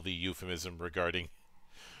euphemism regarding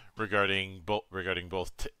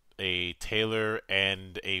both a tailor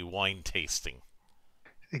and a wine tasting.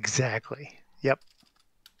 Exactly. Yep.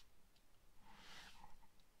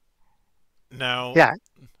 Now, yeah.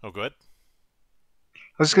 Oh, good.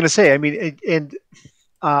 I was just going to say, I mean, and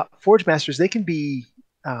forge masters, they can be,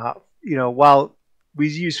 while we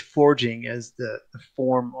use forging as the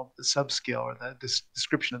form of the subskill, or the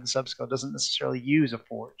description of the subskill, doesn't necessarily use a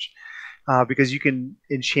forge, because you can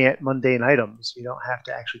enchant mundane items. You don't have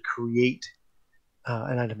to actually create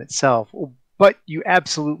an item itself, but you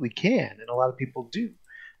absolutely can, and a lot of people do.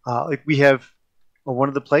 Like we have one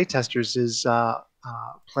of the play testers is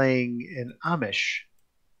playing an Amish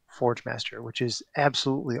forge master, which is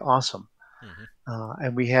absolutely awesome. Mm-hmm.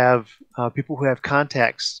 And we have people who have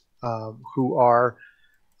contacts who are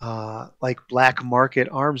like black market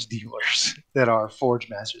arms dealers that are forge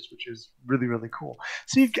masters, which is really, really cool.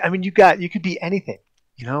 So you could be anything.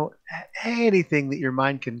 anything that your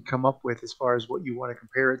mind can come up with as far as what you want to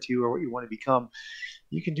compare it to or what you want to become,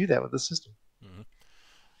 you can do that with the system. Mm-hmm.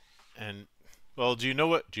 And well, do you know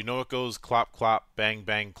what goes clop clop bang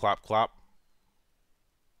bang clop clop?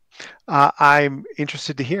 I'm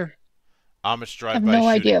interested to hear. Amish I have drive-by no shooting.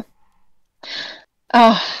 idea.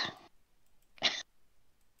 Oh.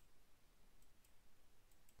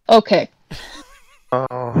 Okay.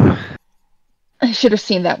 Oh, I should have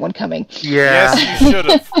seen that one coming. yeah. Yes, you should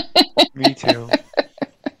have. Me too.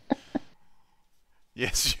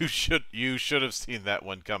 Yes, you should. You should have seen that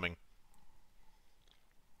one coming.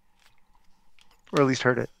 Or at least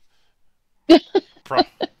heard it.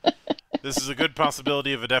 This is a good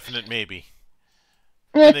possibility of a definite maybe.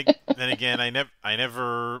 Then again, I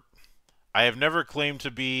have never claimed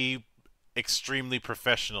to be extremely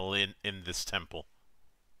professional in this temple.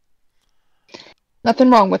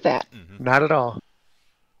 Nothing wrong with that. Mm-hmm. Not at all.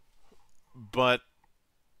 But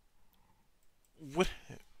what,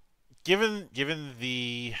 given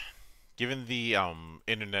the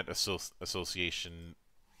internet association,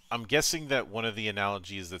 I'm guessing that one of the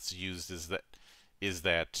analogies that's used is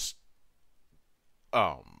that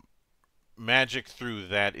magic through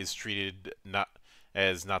that is treated not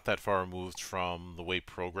that far removed from the way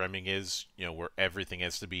programming is, where everything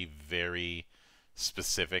has to be very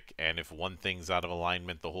specific, and if one thing's out of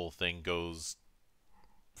alignment, the whole thing goes,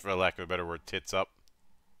 for lack of a better word, tits up.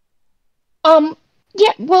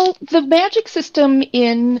 Yeah, well, the magic system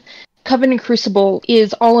in Coven and Crucible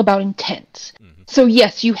is all about intent. Mm-hmm. So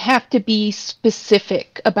yes, you have to be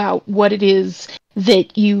specific about what it is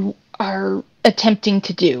that you are attempting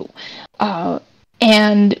to do.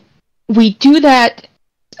 And we do that,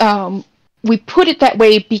 we put it that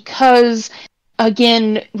way because,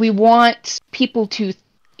 again, we want people to,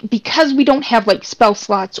 because we don't have like spell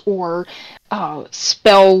slots or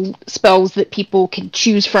spells that people can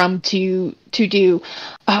choose from to do.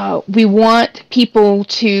 We want people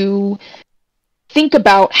to think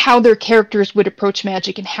about how their characters would approach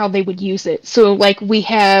magic and how they would use it. So, like, we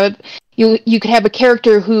have you could have a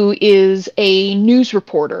character who is a news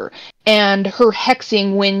reporter, and her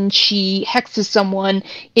hexing, when she hexes someone,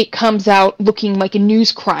 it comes out looking like a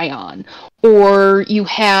news cryon. Or you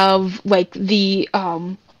have like you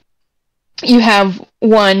have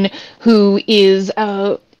one who is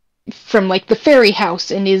from like the fairy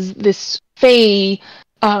house and is this fae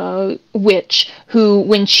witch who,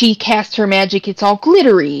 when she casts her magic, it's all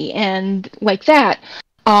glittery and like that.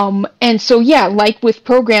 And so, yeah, like with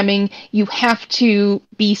programming, you have to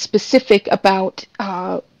be specific about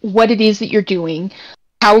what it is that you're doing,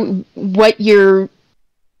 what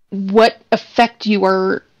effect you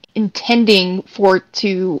are intending for it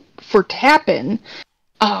to happen,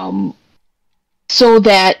 so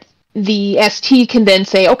that the ST can then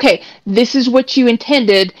say, okay, this is what you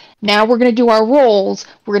intended. Now we're going to do our rolls.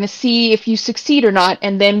 We're going to see if you succeed or not,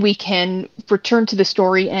 and then we can return to the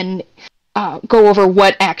story and go over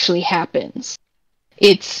what actually happens.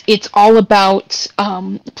 It's all about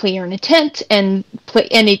player intent, and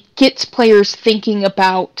it gets players thinking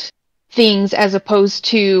about things as opposed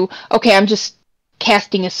to, okay, I'm just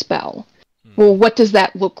casting a spell. Well, what does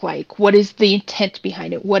that look like? What is the intent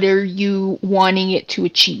behind it? What are you wanting it to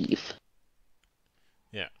achieve?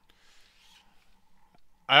 Yeah.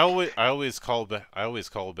 I always call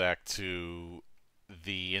back to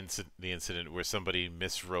the incident where somebody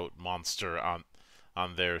miswrote monster on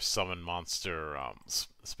their summon monster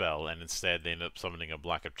spell, and instead they end up summoning a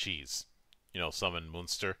block of cheese. Summon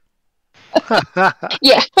Moonster.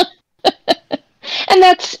 Yeah. And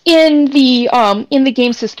that's in the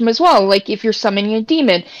game system as well. Like, if you're summoning a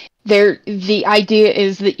demon, the idea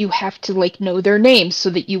is that you have to like know their names so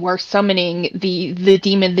that you are summoning the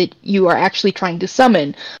demon that you are actually trying to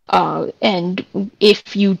summon. And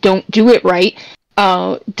if you don't do it right,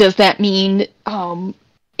 does that mean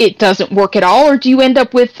it doesn't work at all, or do you end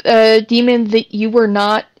up with a demon that you were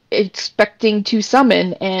not expecting to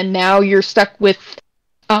summon, and now you're stuck with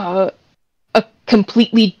a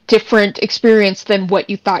completely different experience than what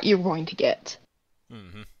you thought you were going to get?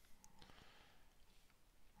 Mm-hmm.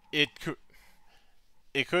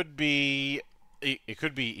 It could be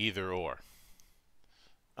either or.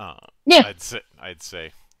 Yeah. I'd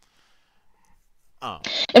say.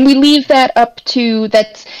 And we leave that up to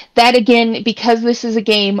that again, because this is a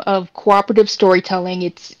game of cooperative storytelling.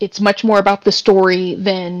 It's much more about the story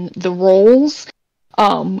than the roles.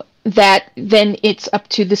 That then it's up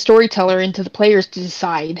to the storyteller and to the players to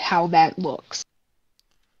decide how that looks.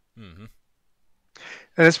 Mm-hmm.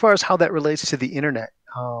 And as far as how that relates to the internet,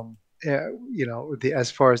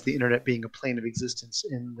 as far as the internet being a plane of existence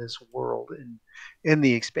in this world and in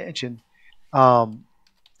the expansion,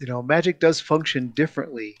 magic does function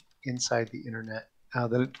differently inside the internet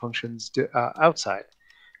than it functions outside,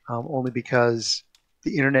 only because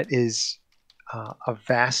the internet is a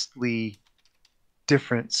vastly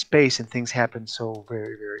different space and things happen so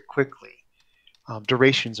very, very quickly.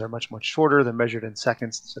 Durations are much, much shorter. They're measured in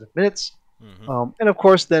seconds instead of minutes. And of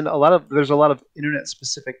course, then there's a lot of internet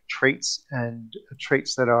specific traits and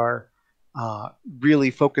traits that are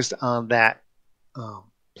really focused on that um,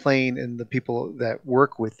 plane and the people that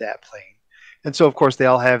work with that plane. And so, of course, they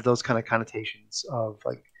all have those kind of connotations of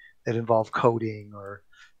like that involve coding or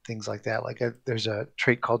things like that. Like there's a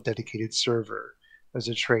trait called dedicated server. There's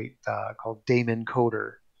a trait called daemon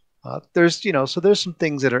coder. So there's some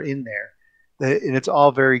things that are in there, and it's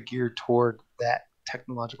all very geared toward that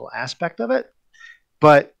technological aspect of it.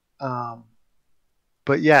 But um,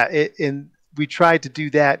 but yeah, and we tried to do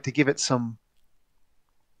that to give it some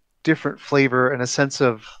different flavor and a sense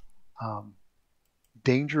of um,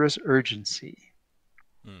 dangerous urgency.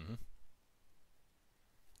 Mm-hmm.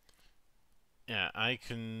 Yeah, I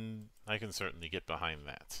can certainly get behind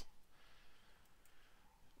that.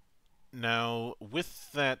 Now,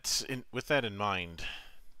 with that in mind,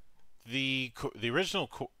 the original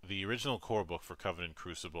core book for Coven and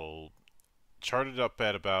Crucible charted up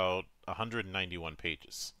at about 191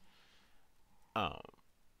 pages. Um,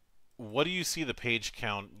 what do you see the page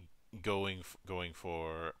count going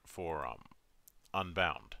for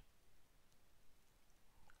Unbound?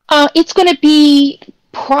 It's going to be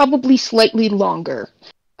probably slightly longer.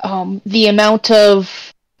 The amount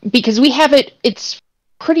of, because we have it's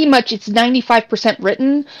pretty much, it's 95%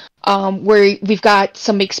 written, where we've got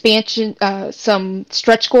some expansion, some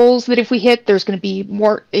stretch goals that if we hit, there's going to be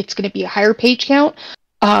more, it's going to be a higher page count.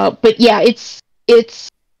 But yeah,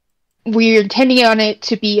 we're intending on it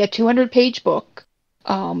to be a 200-page book.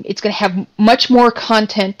 It's going to have much more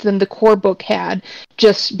content than the core book had,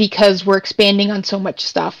 just because we're expanding on so much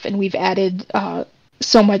stuff and we've added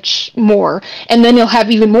so much more. And then you'll have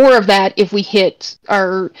even more of that if we hit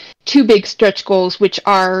our two big stretch goals, which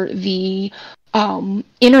are the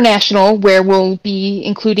international, where we'll be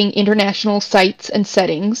including international sites and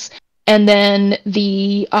settings, and then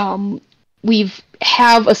we've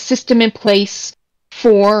have a system in place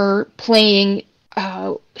for playing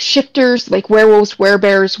shifters like werewolves,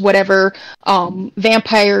 werebears, whatever,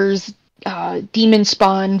 vampires, demon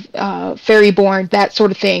spawn, fairyborn, that sort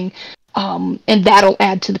of thing. And that'll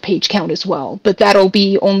add to the page count as well. But that'll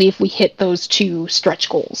be only if we hit those two stretch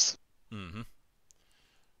goals. Mm-hmm.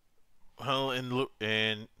 Well,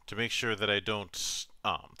 and to make sure that I don't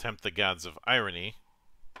tempt the gods of irony,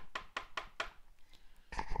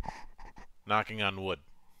 knocking on wood.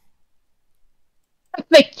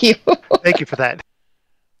 Thank you. Thank you for that.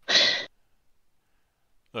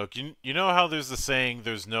 Look, you know how there's the saying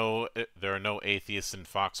there are no atheists in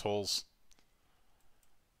foxholes?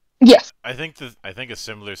 Yes. I think a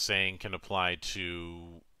similar saying can apply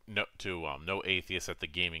to no atheists at the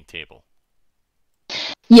gaming table.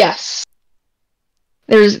 Yes.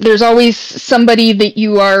 There's always somebody that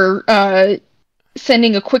you are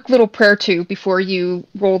sending a quick little prayer to before you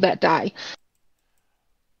roll that die.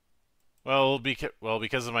 Well,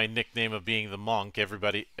 because of my nickname of being the monk,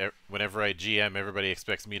 whenever I GM, everybody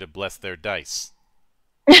expects me to bless their dice.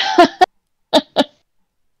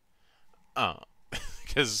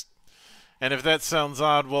 Because, and if that sounds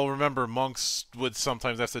odd, well, remember, monks would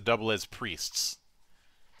sometimes have to double as priests.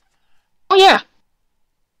 Oh, yeah.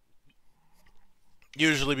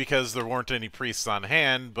 Usually because there weren't any priests on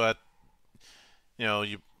hand, but,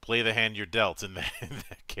 you play the hand you're dealt in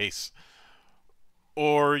that case.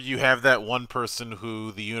 Or you have that one person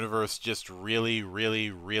who the universe just really, really,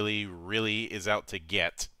 really, really is out to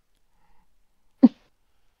get.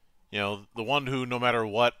 The one who, no matter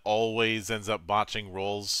what, always ends up botching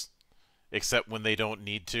rolls, except when they don't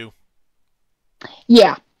need to.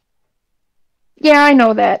 Yeah. Yeah, I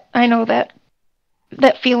know that.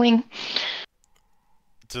 That feeling.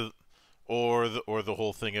 Or the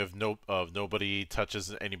whole thing of nobody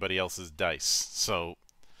touches anybody else's dice. So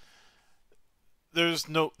there's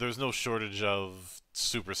no shortage of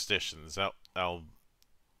superstitions.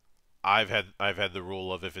 I've had the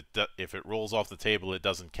rule of if it rolls off the table, it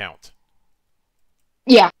doesn't count.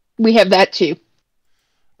 Yeah, we have that too.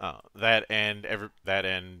 That and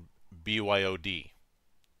BYOD.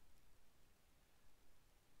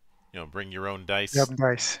 Bring your own dice. Yep,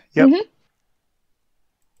 dice. Yep. Mm-hmm.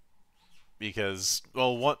 Because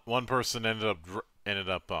one person ended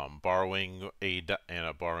up borrowing a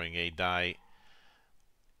die.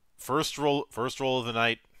 First roll of the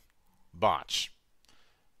night, botch.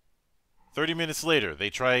 30 minutes later, they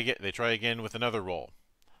try again with another roll,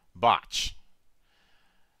 botch.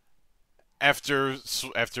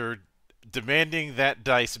 after demanding that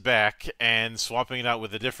dice back and swapping it out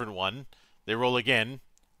with a different one, they roll again,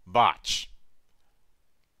 botch.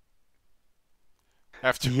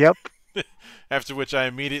 Yep. After which I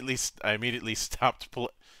immediately stopped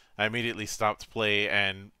play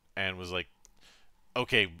and was like,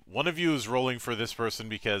 okay, one of you is rolling for this person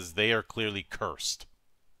because they are clearly cursed.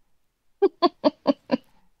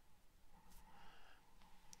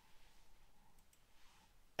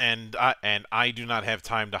 and I do not have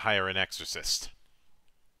time to hire an exorcist.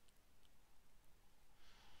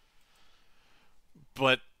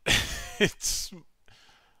 But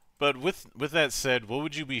with that said, what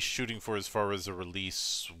would you be shooting for as far as a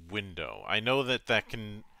release window? I know that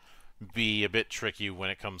can be a bit tricky when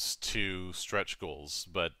it comes to stretch goals,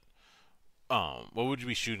 but what would you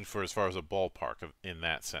be shooting for as far as a ballpark in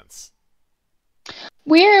that sense?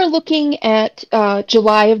 We're looking at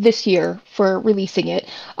July of this year for releasing it.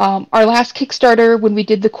 Our last Kickstarter, when we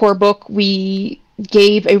did the core book, we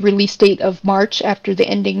gave a release date of March after the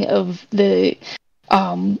ending of the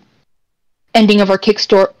ending of our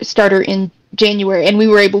Kickstarter in January, and we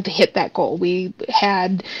were able to hit that goal. We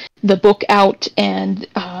had the book out and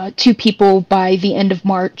 2 people by the end of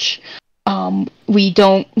March. We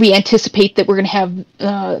anticipate that we're going to have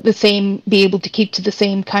be able to keep to the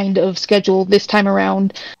same kind of schedule this time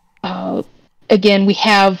around. Again, we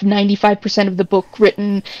have 95% of the book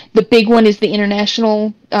written. The big one is the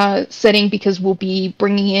international setting, because we'll be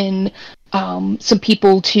bringing in some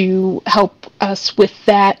people to help us with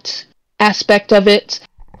that aspect of it.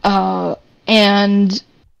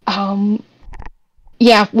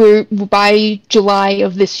 We're by July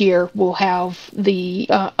of this year, we'll have the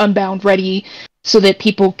Unbound ready so that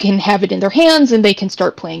people can have it in their hands and they can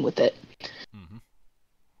start playing with it. Mm-hmm.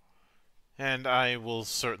 And I will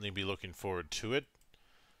certainly be looking forward to it.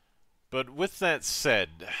 But with that said,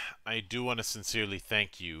 I do want to sincerely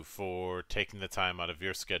thank you for taking the time out of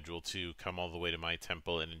your schedule to come all the way to my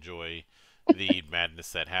temple and enjoy the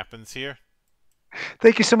madness that happens here.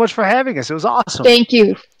 Thank you so much for having us. It was awesome. Thank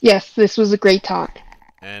you. Yes, this was a great talk.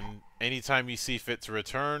 And anytime you see fit to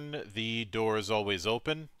return, the door is always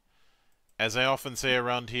open. As I often say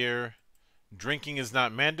around here, drinking is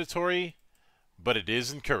not mandatory, but it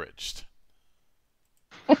is encouraged.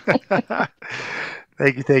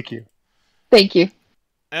 Thank you. Thank you.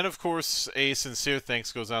 And of course, a sincere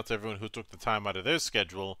thanks goes out to everyone who took the time out of their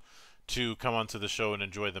schedule to come onto the show and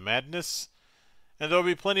enjoy the madness. And there'll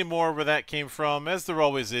be plenty more where that came from, as there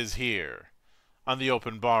always is here, on the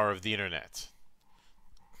open bar of the internet.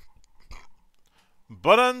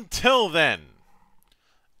 But until then,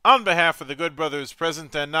 on behalf of the good brothers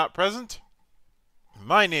present and not present,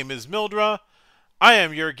 my name is Mildra. I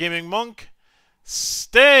am your gaming monk.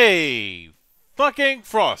 Stay fucking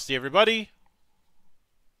frosty, everybody.